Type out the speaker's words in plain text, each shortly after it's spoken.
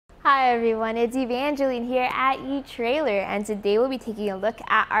Hi everyone, it's Evangeline here at eTrailer, and today we'll be taking a look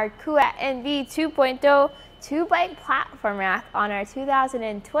at our Kuat NV 2.0 two-bike platform rack on our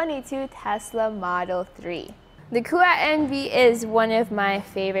 2022 Tesla Model 3. The Kuat NV is one of my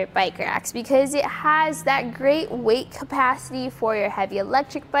favorite bike racks because it has that great weight capacity for your heavy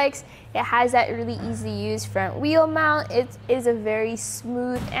electric bikes. It has that really easy to use front wheel mount. It is a very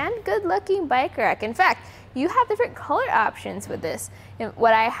smooth and good looking bike rack. In fact, you have different color options with this. And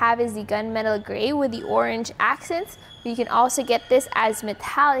what I have is the gunmetal gray with the orange accents. But you can also get this as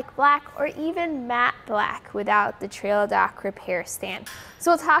metallic black or even matte black without the trail dock repair stand.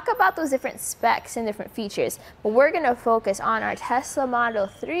 So we'll talk about those different specs and different features, but we're gonna focus on our Tesla Model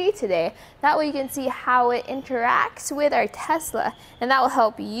 3 today. That way you can see how it interacts with our Tesla, and that will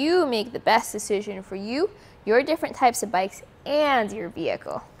help you make the best decision for you, your different types of bikes, and your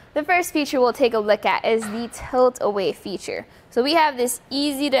vehicle. The first feature we'll take a look at is the tilt away feature. So we have this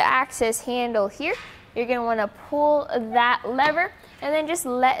easy to access handle here. You're gonna wanna pull that lever and then just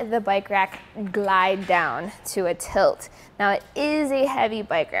let the bike rack glide down to a tilt. Now it is a heavy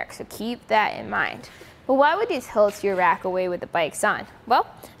bike rack, so keep that in mind. But why would you tilt your rack away with the bikes on? Well,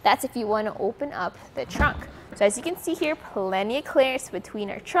 that's if you wanna open up the trunk. So as you can see here, plenty of clearance between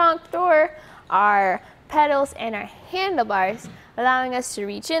our trunk door, our pedals, and our handlebars, allowing us to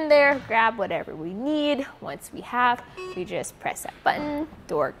reach in there, grab whatever we need. Once we have, we just press that button,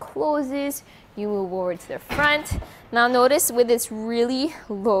 door closes, you move over to the front. Now notice with this really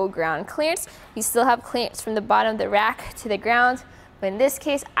low ground clearance, you still have clearance from the bottom of the rack to the ground. But in this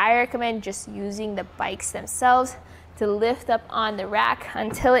case, I recommend just using the bikes themselves to lift up on the rack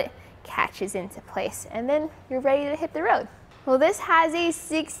until it catches into place, and then you're ready to hit the road. Well, this has a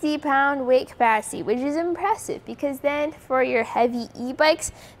 60-pound weight capacity, which is impressive because then for your heavy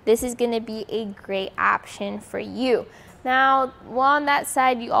e-bikes, this is going to be a great option for you. Now, on that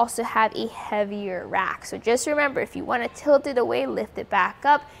side, you also have a heavier rack. So just remember, if you want to tilt it away, lift it back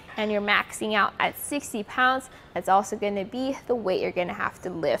up, and you're maxing out at 60 pounds, that's also going to be the weight you're going to have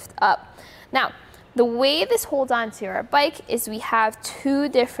to lift up. Now, the way this holds onto our bike is we have two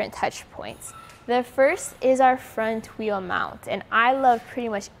different touch points. The first is our front wheel mount, and I love pretty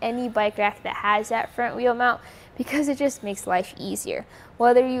much any bike rack that has that front wheel mount because it just makes life easier.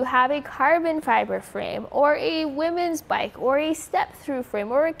 Whether you have a carbon fiber frame or a women's bike or a step-through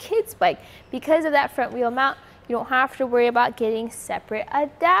frame or a kid's bike, because of that front wheel mount, you don't have to worry about getting separate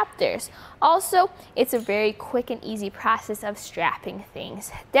adapters. Also, it's a very quick and easy process of strapping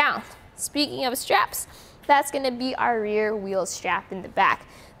things down. Speaking of straps, that's going to be our rear wheel strap in the back.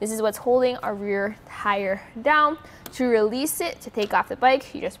 This is what's holding our rear tire down. To release it, to take off the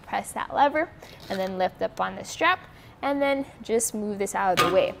bike, you just press that lever and then lift up on the strap and then just move this out of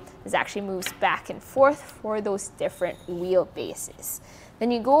the way. This actually moves back and forth for those different wheel bases.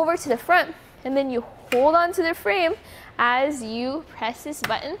 Then you go over to the front and then you hold onto the frame as you press this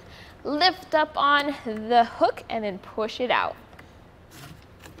button, lift up on the hook and then push it out.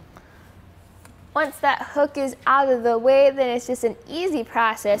 Once that hook is out of the way, then it's just an easy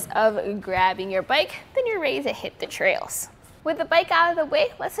process of grabbing your bike, then you're ready to hit the trails. With the bike out of the way,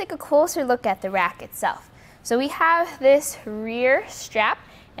 let's take a closer look at the rack itself. So we have this rear strap,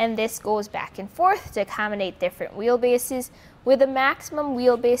 and this goes back and forth to accommodate different wheelbases, with a maximum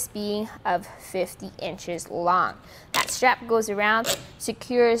wheelbase being of 50 inches long. That strap goes around,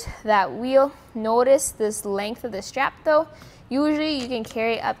 secures that wheel. Notice this length of the strap though. Usually you can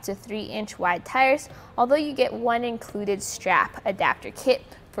carry up to 3-inch wide tires, although you get one included strap adapter kit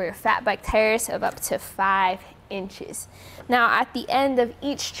for your fat bike tires of up to 5 inches. Now at the end of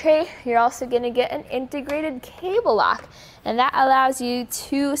each tray, you're also going to get an integrated cable lock, and that allows you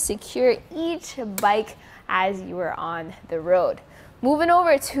to secure each bike as you are on the road. Moving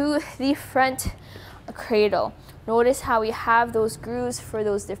over to the front cradle, notice how we have those grooves for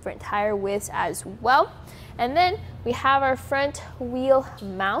those different tire widths as well. And then we have our front wheel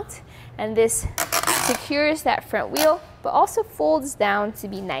mount, and this secures that front wheel, but also folds down to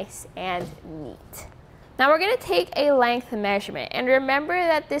be nice and neat. Now we're going to take a length measurement, and remember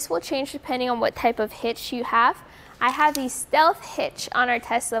that this will change depending on what type of hitch you have. I have the Stealth hitch on our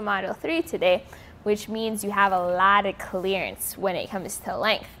Tesla Model 3 today, which means you have a lot of clearance when it comes to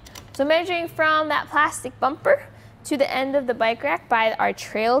length. So measuring from that plastic bumper to the end of the bike rack by our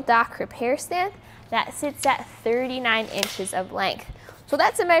trail dock repair stand, that sits at 39 inches of length. So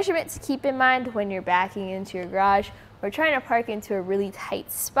that's a measurement to keep in mind when you're backing into your garage or trying to park into a really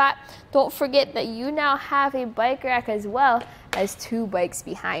tight spot, don't forget that you now have a bike rack as well as 2 bikes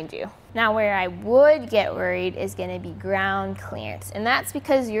behind you. Now where I would get worried is going to be ground clearance, and that's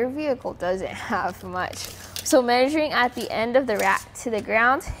because your vehicle doesn't have much. So measuring at the end of the rack to the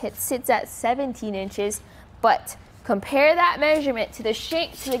ground, it sits at 17 inches, but compare that measurement to the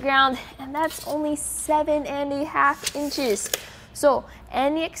shank to the ground, and that's only 7.5 inches. So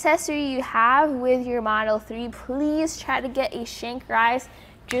any accessory you have with your Model 3, please try to get a shank rise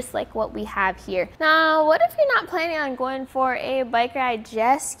just like what we have here. Now, what if you're not planning on going for a bike ride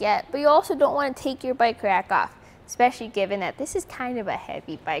just yet, but you also don't want to take your bike rack off, especially given that this is kind of a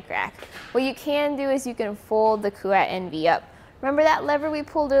heavy bike rack? What you can do is you can fold the Kuat NV up. Remember that lever we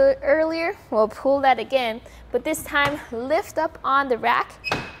pulled earlier? We'll pull that again, but this time lift up on the rack.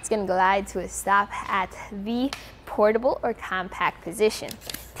 It's going to glide to a stop at the portable or compact position.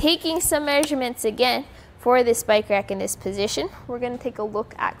 Taking some measurements again for this bike rack in this position, we're going to take a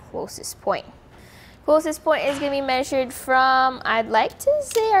look at closest point. Closest point is going to be measured from, I'd like to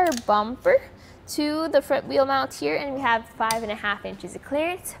say, our bumper to the front wheel mount here, and we have 5.5 inches of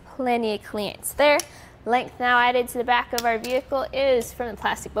clearance. Plenty of clearance there. Length now added to the back of our vehicle is from the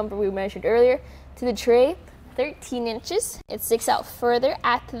plastic bumper we measured earlier to the tray, 13 inches. It sticks out further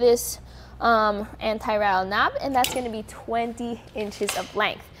at this anti-rattle knob, and that's going to be 20 inches of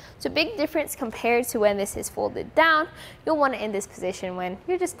length. So big difference compared to when this is folded down. You'll want it in this position when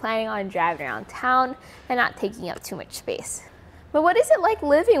you're just planning on driving around town and not taking up too much space. But what is it like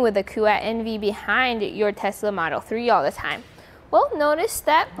living with a Kuat NV behind your Tesla Model 3 all the time? Well, notice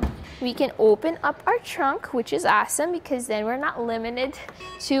that we can open up our trunk, which is awesome because then we're not limited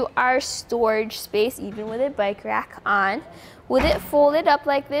to our storage space, even with a bike rack on. With it folded up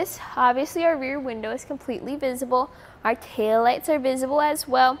like this, obviously our rear window is completely visible. Our tail lights are visible as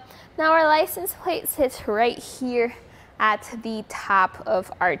well. Now our license plate sits right here at the top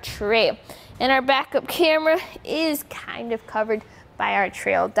of our tray. And our backup camera is kind of covered by our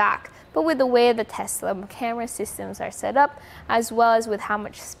trail dock. But with the way the Tesla camera systems are set up, as well as with how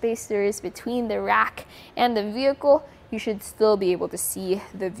much space there is between the rack and the vehicle, you should still be able to see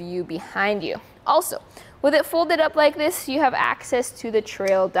the view behind you. Also, with it folded up like this, you have access to the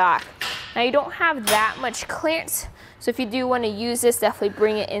trail dock. Now you don't have that much clearance, so if you do want to use this, definitely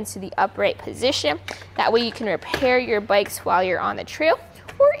bring it into the upright position. That way you can repair your bikes while you're on the trail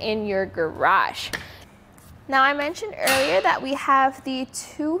or in your garage. Now I mentioned earlier that we have the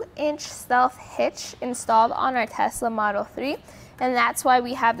 2-inch stealth hitch installed on our Tesla Model 3, and that's why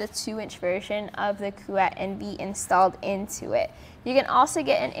we have the 2-inch version of the Kuat NV installed into it. You can also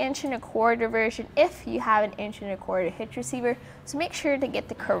get an 1.25-inch version if you have an 1.25-inch hitch receiver, so make sure to get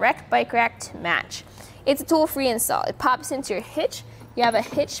the correct bike rack to match. It's a tool-free install. It pops into your hitch, you have a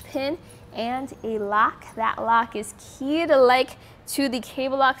hitch pin and a lock. That lock is key to the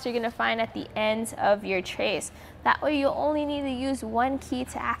cable locks you're going to find at the ends of your trays. That way you'll only need to use one key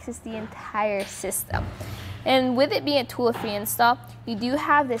to access the entire system. And with it being a tool-free install, you do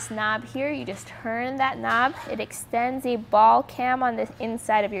have this knob here. You just turn that knob. It extends a ball cam on the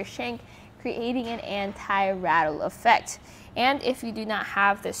inside of your shank, creating an anti-rattle effect. And if you do not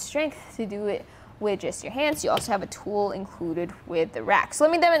have the strength to do it with just your hands, you also have a tool included with the rack. So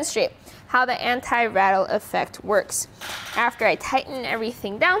let me demonstrate how the anti-rattle effect works. After I tighten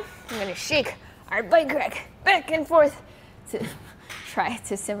everything down, I'm going to shake our bike rack back and forth to try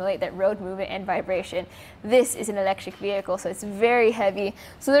to simulate that road movement and vibration. This is an electric vehicle, so it's very heavy,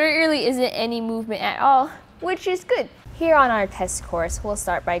 so there really isn't any movement at all, which is good. Here on our test course, we'll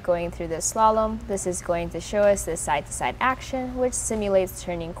start by going through the slalom. This is going to show us the side-to-side action, which simulates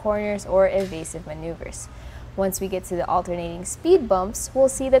turning corners or evasive maneuvers. Once we get to the alternating speed bumps, we'll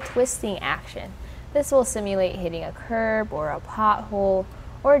see the twisting action. This will simulate hitting a curb or a pothole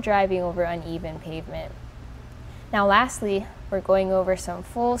or driving over uneven pavement. Now lastly, we're going over some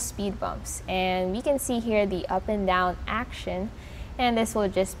full speed bumps, and we can see here the up and down action, and this will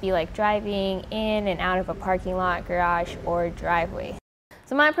just be like driving in and out of a parking lot, garage, or driveway.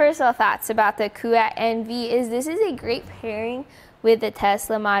 So my personal thoughts about the Kuat NV is this is a great pairing with the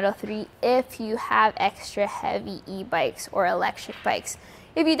Tesla Model 3 if you have extra heavy e-bikes or electric bikes.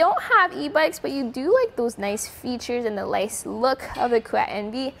 If you don't have e-bikes but you do like those nice features and the nice look of the Kuat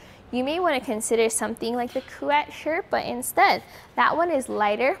NV, you may want to consider something like the Kuat Sherpa instead. That one is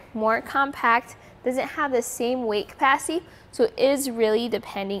lighter, more compact, doesn't have the same weight capacity, so it is really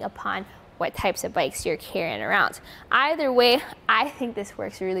depending upon what types of bikes you're carrying around. Either way, I think this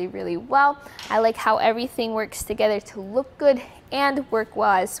works really, really well. I like how everything works together to look good and work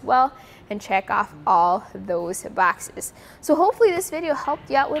well as well, and check off all those boxes. So hopefully this video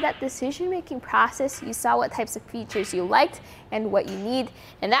helped you out with that decision-making process. You saw what types of features you liked and what you need,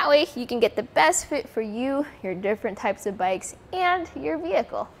 and that way you can get the best fit for you, your different types of bikes, and your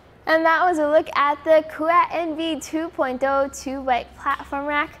vehicle. And that was a look at the Kuat NV 2.0 2-bike platform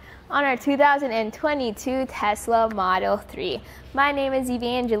rack on our 2022 Tesla Model 3. My name is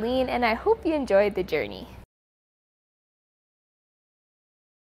Evangeline, and I hope you enjoyed the journey.